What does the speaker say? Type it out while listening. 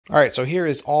All right, so here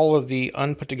is all of the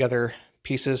unput together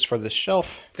pieces for this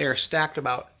shelf. They are stacked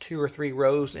about 2 or 3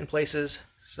 rows in places.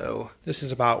 So this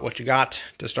is about what you got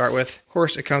to start with. Of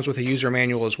course, it comes with a user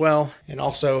manual as well. And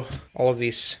also all of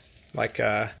these like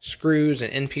screws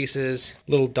and end pieces,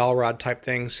 little dowel rod type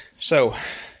things. So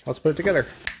let's put it together.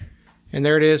 And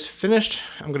there it is finished.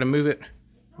 I'm gonna move it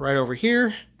right over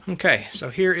here. Okay, so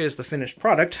here is the finished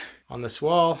product on this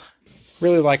wall.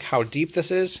 Really like how deep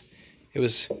this is. It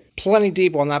was plenty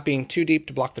deep while not being too deep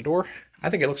to block the door. I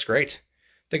think it looks great.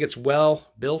 I think it's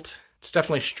well built. It's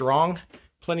definitely strong.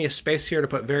 Plenty of space here to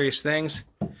put various things.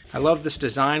 I love this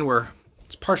design where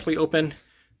it's partially open,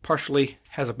 partially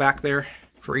has a back there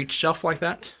for each shelf like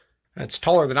that. It's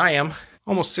taller than I am,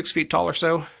 almost 6 feet tall or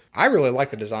so. I really like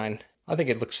the design. I think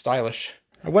it looks stylish.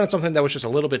 I wanted something that was just a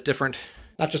little bit different,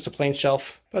 not just a plain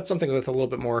shelf, but something with a little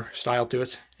bit more style to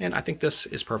it. And I think this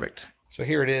is perfect. So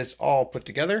here it is all put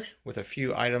together with a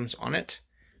few items on it.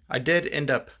 I did end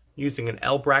up using an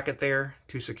L bracket there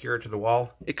to secure it to the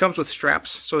wall. It comes with straps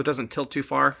so it doesn't tilt too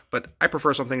far, but I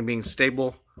prefer something being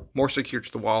stable, more secure to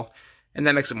the wall, and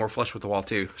that makes it more flush with the wall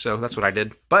too. So that's what I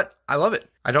did. But I love it.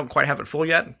 I don't quite have it full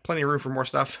yet. Plenty of room for more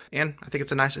stuff, and I think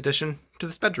it's a nice addition to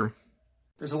this bedroom.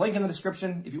 There's a link in the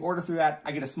description. If you order through that,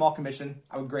 I get a small commission.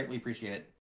 I would greatly appreciate it.